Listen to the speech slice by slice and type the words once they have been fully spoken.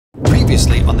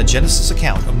Previously on the Genesis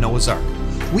account of Noah's Ark,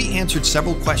 we answered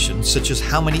several questions such as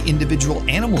how many individual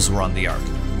animals were on the ark,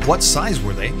 what size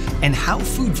were they, and how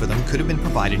food for them could have been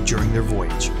provided during their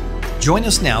voyage. Join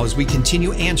us now as we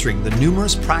continue answering the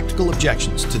numerous practical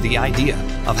objections to the idea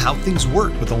of how things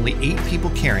worked with only 8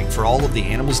 people caring for all of the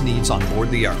animals' needs on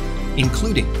board the ark,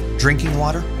 including drinking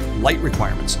water, light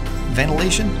requirements,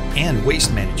 ventilation, and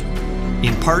waste management,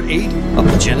 in Part 8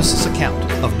 of the Genesis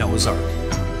account of Noah's Ark.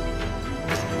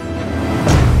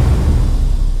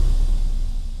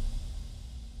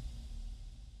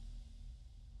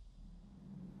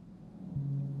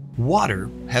 Water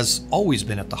has always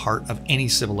been at the heart of any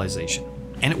civilization,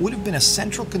 and it would have been a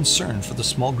central concern for the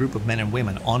small group of men and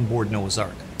women on board Noah's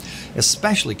Ark,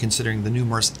 especially considering the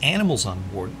numerous animals on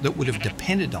board that would have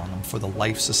depended on them for the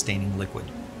life-sustaining liquid.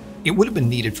 It would have been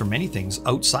needed for many things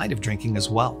outside of drinking as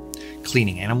well,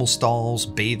 cleaning animal stalls,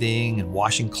 bathing, and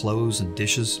washing clothes and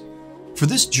dishes. For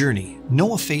this journey,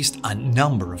 Noah faced a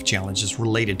number of challenges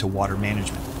related to water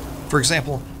management. For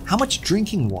example, how much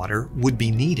drinking water would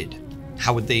be needed?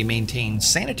 How would they maintain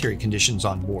sanitary conditions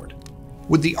on board?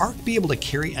 Would the ark be able to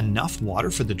carry enough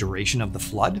water for the duration of the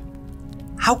flood?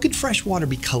 How could fresh water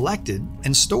be collected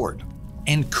and stored?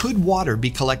 And could water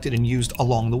be collected and used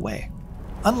along the way?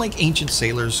 Unlike ancient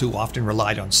sailors who often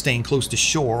relied on staying close to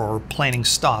shore or planning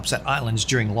stops at islands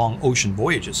during long ocean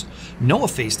voyages, Noah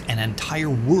faced an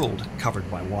entire world covered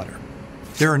by water.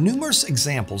 There are numerous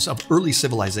examples of early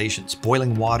civilizations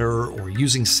boiling water or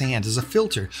using sand as a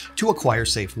filter to acquire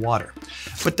safe water.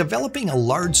 But developing a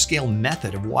large-scale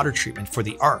method of water treatment for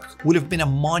the ark would have been a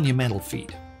monumental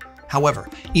feat. However,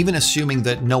 even assuming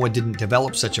that Noah didn't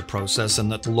develop such a process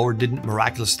and that the Lord didn't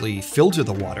miraculously filter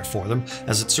the water for them,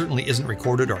 as it certainly isn't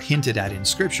recorded or hinted at in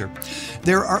Scripture,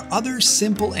 there are other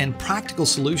simple and practical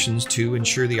solutions to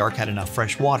ensure the ark had enough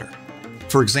fresh water.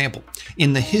 For example,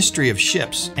 in the history of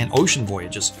ships and ocean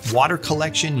voyages, water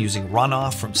collection using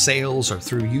runoff from sails or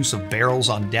through use of barrels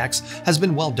on decks has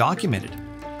been well documented.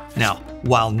 Now,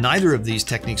 while neither of these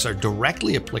techniques are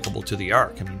directly applicable to the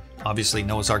ark, obviously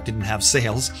Noah's Ark didn't have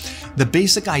sails, the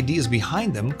basic ideas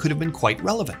behind them could have been quite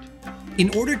relevant.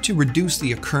 In order to reduce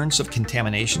the occurrence of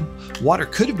contamination, water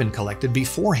could have been collected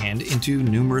beforehand into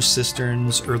numerous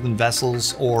cisterns, earthen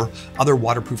vessels, or other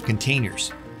waterproof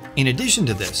containers. In addition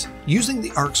to this, using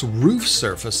the ark's roof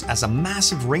surface as a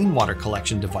massive rainwater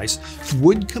collection device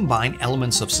would combine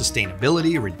elements of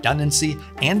sustainability, redundancy,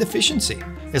 and efficiency,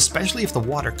 especially if the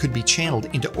water could be channeled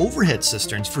into overhead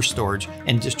cisterns for storage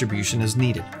and distribution as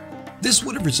needed. This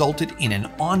would have resulted in an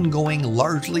ongoing,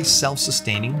 largely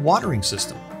self-sustaining watering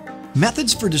system.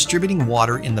 Methods for distributing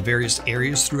water in the various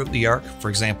areas throughout the ark, for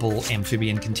example,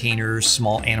 amphibian containers,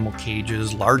 small animal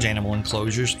cages, large animal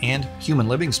enclosures, and human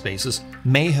living spaces,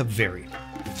 may have varied.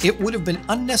 It would have been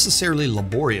unnecessarily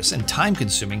laborious and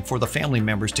time-consuming for the family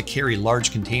members to carry large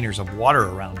containers of water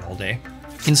around all day.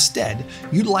 Instead,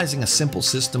 utilizing a simple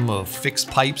system of fixed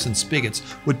pipes and spigots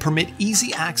would permit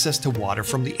easy access to water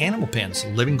from the animal pens,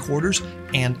 living quarters,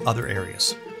 and other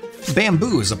areas.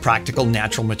 Bamboo is a practical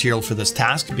natural material for this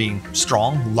task, being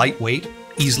strong, lightweight,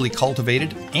 easily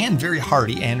cultivated, and very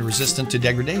hardy and resistant to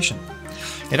degradation.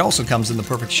 It also comes in the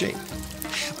perfect shape.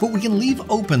 But we can leave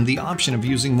open the option of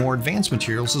using more advanced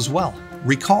materials as well.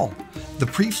 Recall, the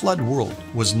pre-flood world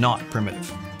was not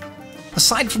primitive.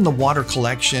 Aside from the water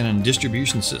collection and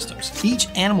distribution systems, each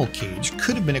animal cage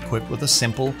could have been equipped with a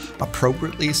simple,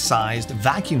 appropriately sized,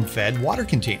 vacuum-fed water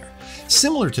container,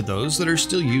 similar to those that are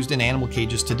still used in animal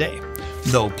cages today,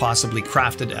 though possibly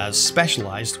crafted as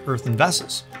specialized earthen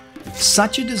vessels.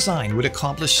 Such a design would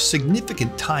accomplish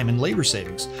significant time and labor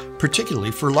savings,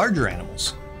 particularly for larger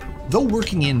animals. Though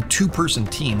working in 2-person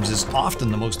teams is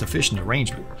often the most efficient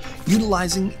arrangement,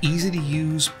 utilizing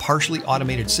easy-to-use, partially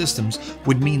automated systems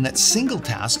would mean that single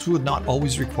tasks would not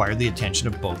always require the attention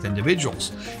of both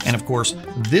individuals. And of course,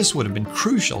 this would have been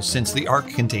crucial since the ark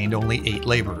contained only 8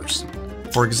 laborers.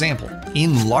 For example,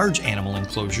 in large animal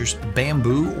enclosures,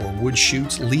 bamboo or wood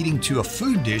chutes leading to a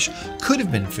food dish could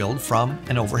have been filled from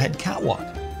an overhead catwalk.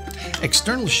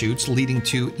 External chutes leading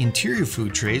to interior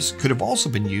food trays could have also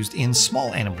been used in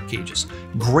small animal cages,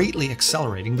 greatly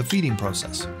accelerating the feeding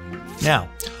process. Now,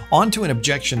 on to an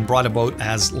objection brought about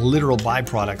as literal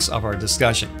byproducts of our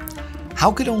discussion.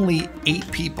 How could only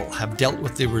 8 people have dealt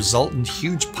with the resultant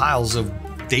huge piles of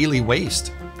daily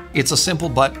waste? It's a simple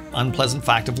but unpleasant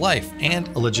fact of life, and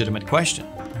a legitimate question.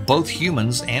 Both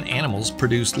humans and animals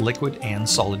produce liquid and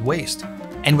solid waste.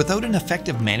 And without an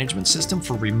effective management system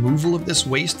for removal of this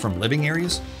waste from living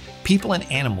areas, people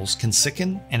and animals can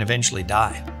sicken and eventually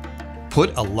die.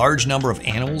 Put a large number of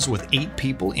animals with 8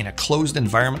 people in a closed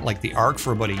environment like the ark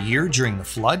for about a year during the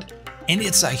flood, and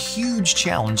it's a huge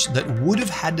challenge that would have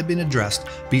had to been addressed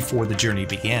before the journey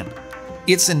began.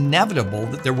 It's inevitable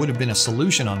that there would have been a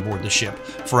solution on board the ship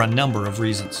for a number of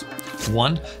reasons.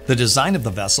 One, the design of the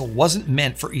vessel wasn't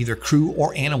meant for either crew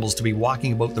or animals to be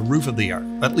walking about the roof of the Ark,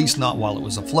 at least not while it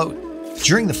was afloat.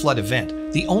 During the flood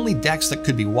event, the only decks that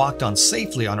could be walked on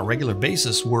safely on a regular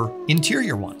basis were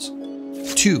interior ones.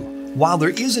 Two, while there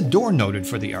is a door noted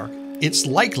for the Ark, it's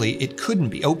likely it couldn't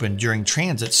be opened during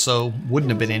transit, so wouldn't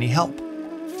have been any help.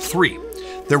 3.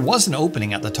 There was an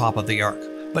opening at the top of the Ark,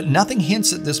 but nothing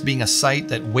hints at this being a site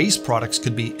that waste products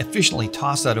could be efficiently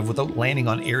tossed out of without landing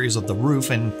on areas of the roof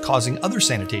and causing other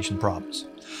sanitation problems.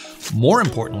 More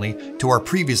importantly, to our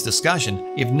previous discussion,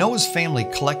 if Noah's family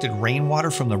collected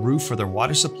rainwater from the roof for their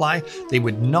water supply, they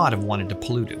would not have wanted to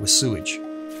pollute it with sewage.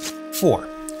 4.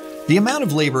 The amount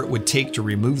of labor it would take to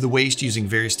remove the waste using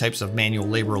various types of manual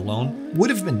labor alone would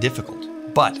have been difficult,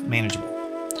 but manageable.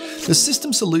 The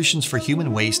system solutions for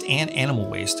human waste and animal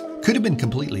waste could have been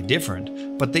completely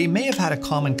different, but they may have had a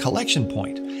common collection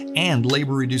point and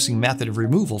labor-reducing method of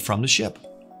removal from the ship.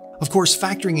 Of course,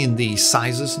 factoring in the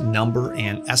sizes, number,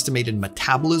 and estimated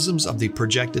metabolisms of the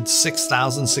projected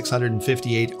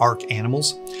 6,658 Ark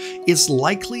animals, it's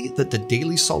likely that the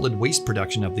daily solid waste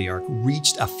production of the Ark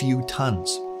reached a few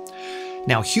tons.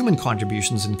 Now, human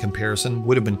contributions in comparison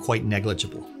would have been quite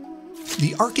negligible.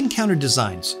 The Ark Encounter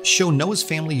designs show Noah's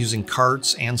family using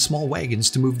carts and small wagons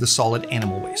to move the solid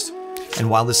animal waste. And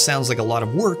while this sounds like a lot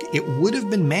of work, it would have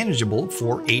been manageable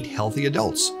for 8 healthy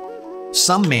adults.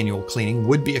 Some manual cleaning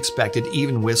would be expected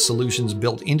even with solutions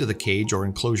built into the cage or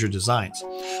enclosure designs,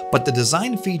 but the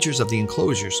design features of the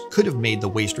enclosures could have made the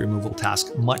waste removal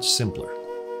task much simpler.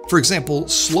 For example,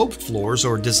 sloped floors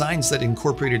or designs that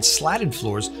incorporated slatted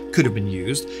floors could have been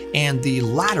used, and the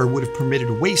latter would have permitted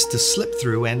waste to slip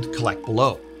through and collect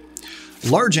below.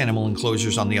 Large animal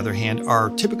enclosures, on the other hand, are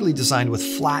typically designed with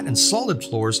flat and solid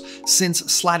floors, since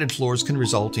slatted floors can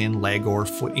result in leg or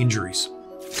foot injuries.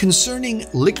 Concerning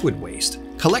liquid waste,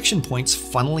 collection points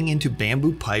funneling into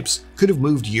bamboo pipes could have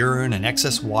moved urine and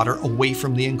excess water away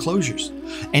from the enclosures,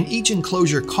 and each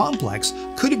enclosure complex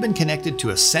could have been connected to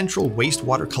a central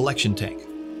wastewater collection tank.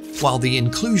 While the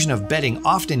inclusion of bedding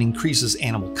often increases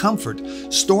animal comfort,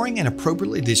 storing and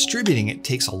appropriately distributing it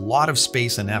takes a lot of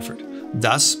space and effort.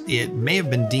 Thus, it may have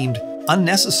been deemed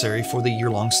unnecessary for the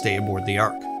year-long stay aboard the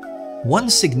Ark. One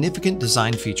significant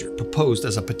design feature proposed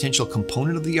as a potential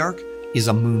component of the Ark is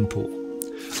a moon pool.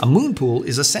 A moon pool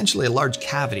is essentially a large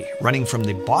cavity running from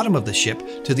the bottom of the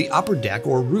ship to the upper deck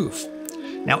or roof.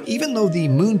 Now, even though the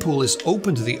moon pool is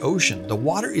open to the ocean, the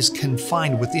water is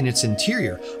confined within its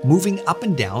interior, moving up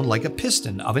and down like a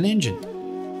piston of an engine.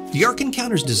 The Ark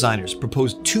Encounter's designers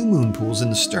proposed 2 moon pools in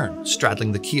the stern,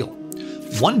 straddling the keel.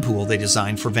 One pool they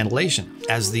designed for ventilation,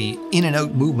 as the in and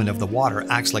out movement of the water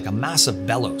acts like a massive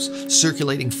bellows,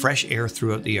 circulating fresh air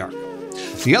throughout the Ark.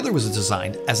 The other was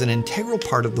designed as an integral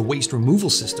part of the waste removal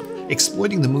system,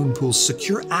 exploiting the moon pool's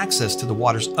secure access to the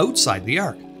waters outside the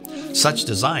Ark. Such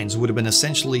designs would have been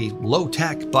essentially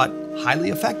low-tech, but highly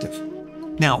effective.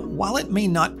 Now, while it may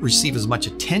not receive as much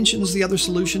attention as the other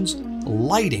solutions,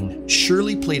 lighting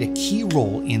surely played a key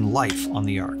role in life on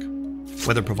the Ark.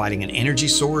 Whether providing an energy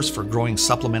source for growing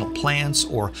supplemental plants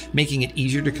or making it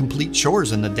easier to complete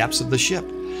chores in the depths of the ship,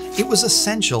 it was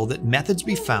essential that methods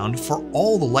be found for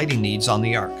all the lighting needs on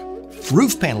the Ark.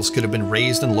 Roof panels could have been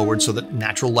raised and lowered so that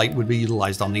natural light would be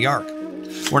utilized on the Ark.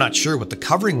 We're not sure what the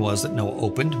covering was that Noah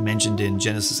opened, mentioned in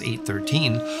Genesis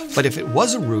 8:13, but if it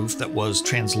was a roof that was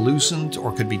translucent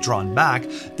or could be drawn back,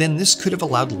 then this could have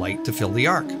allowed light to fill the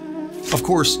Ark. Of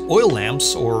course, oil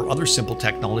lamps or other simple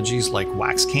technologies like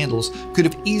wax candles could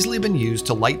have easily been used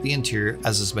to light the interior,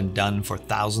 as has been done for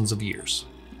thousands of years.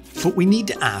 But we need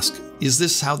to ask, is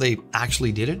this how they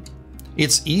actually did it?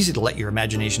 It's easy to let your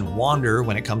imagination wander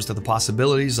when it comes to the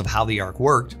possibilities of how the Ark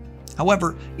worked.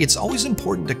 However, it's always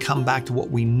important to come back to what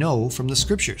we know from the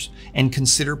scriptures and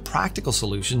consider practical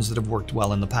solutions that have worked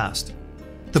well in the past.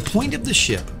 The point of the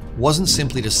ship wasn't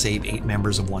simply to save 8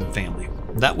 members of one family.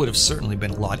 That would have certainly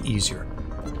been a lot easier.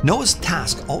 Noah's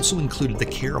task also included the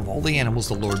care of all the animals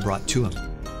the Lord brought to him.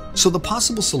 So the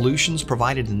possible solutions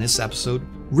provided in this episode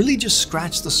really just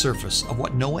scratch the surface of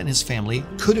what Noah and his family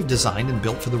could have designed and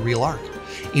built for the real Ark,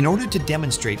 in order to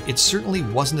demonstrate it certainly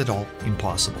wasn't at all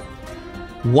impossible.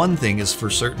 One thing is for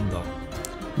certain though,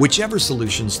 whichever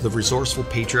solutions the resourceful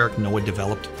patriarch Noah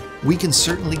developed, we can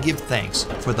certainly give thanks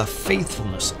for the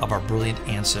faithfulness of our brilliant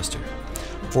ancestor.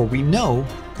 For we know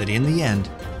that in the end,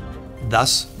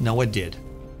 thus Noah did,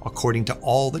 according to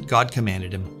all that God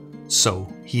commanded him,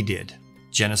 so he did.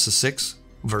 Genesis 6,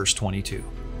 verse 22.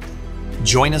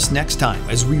 Join us next time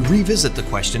as we revisit the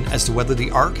question as to whether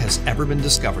the Ark has ever been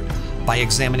discovered by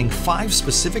examining 5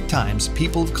 specific times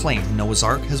people have claimed Noah's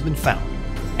Ark has been found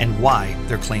and why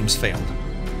their claims failed.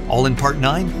 All in Part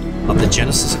 9 of the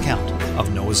Genesis account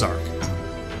of Noah's Ark.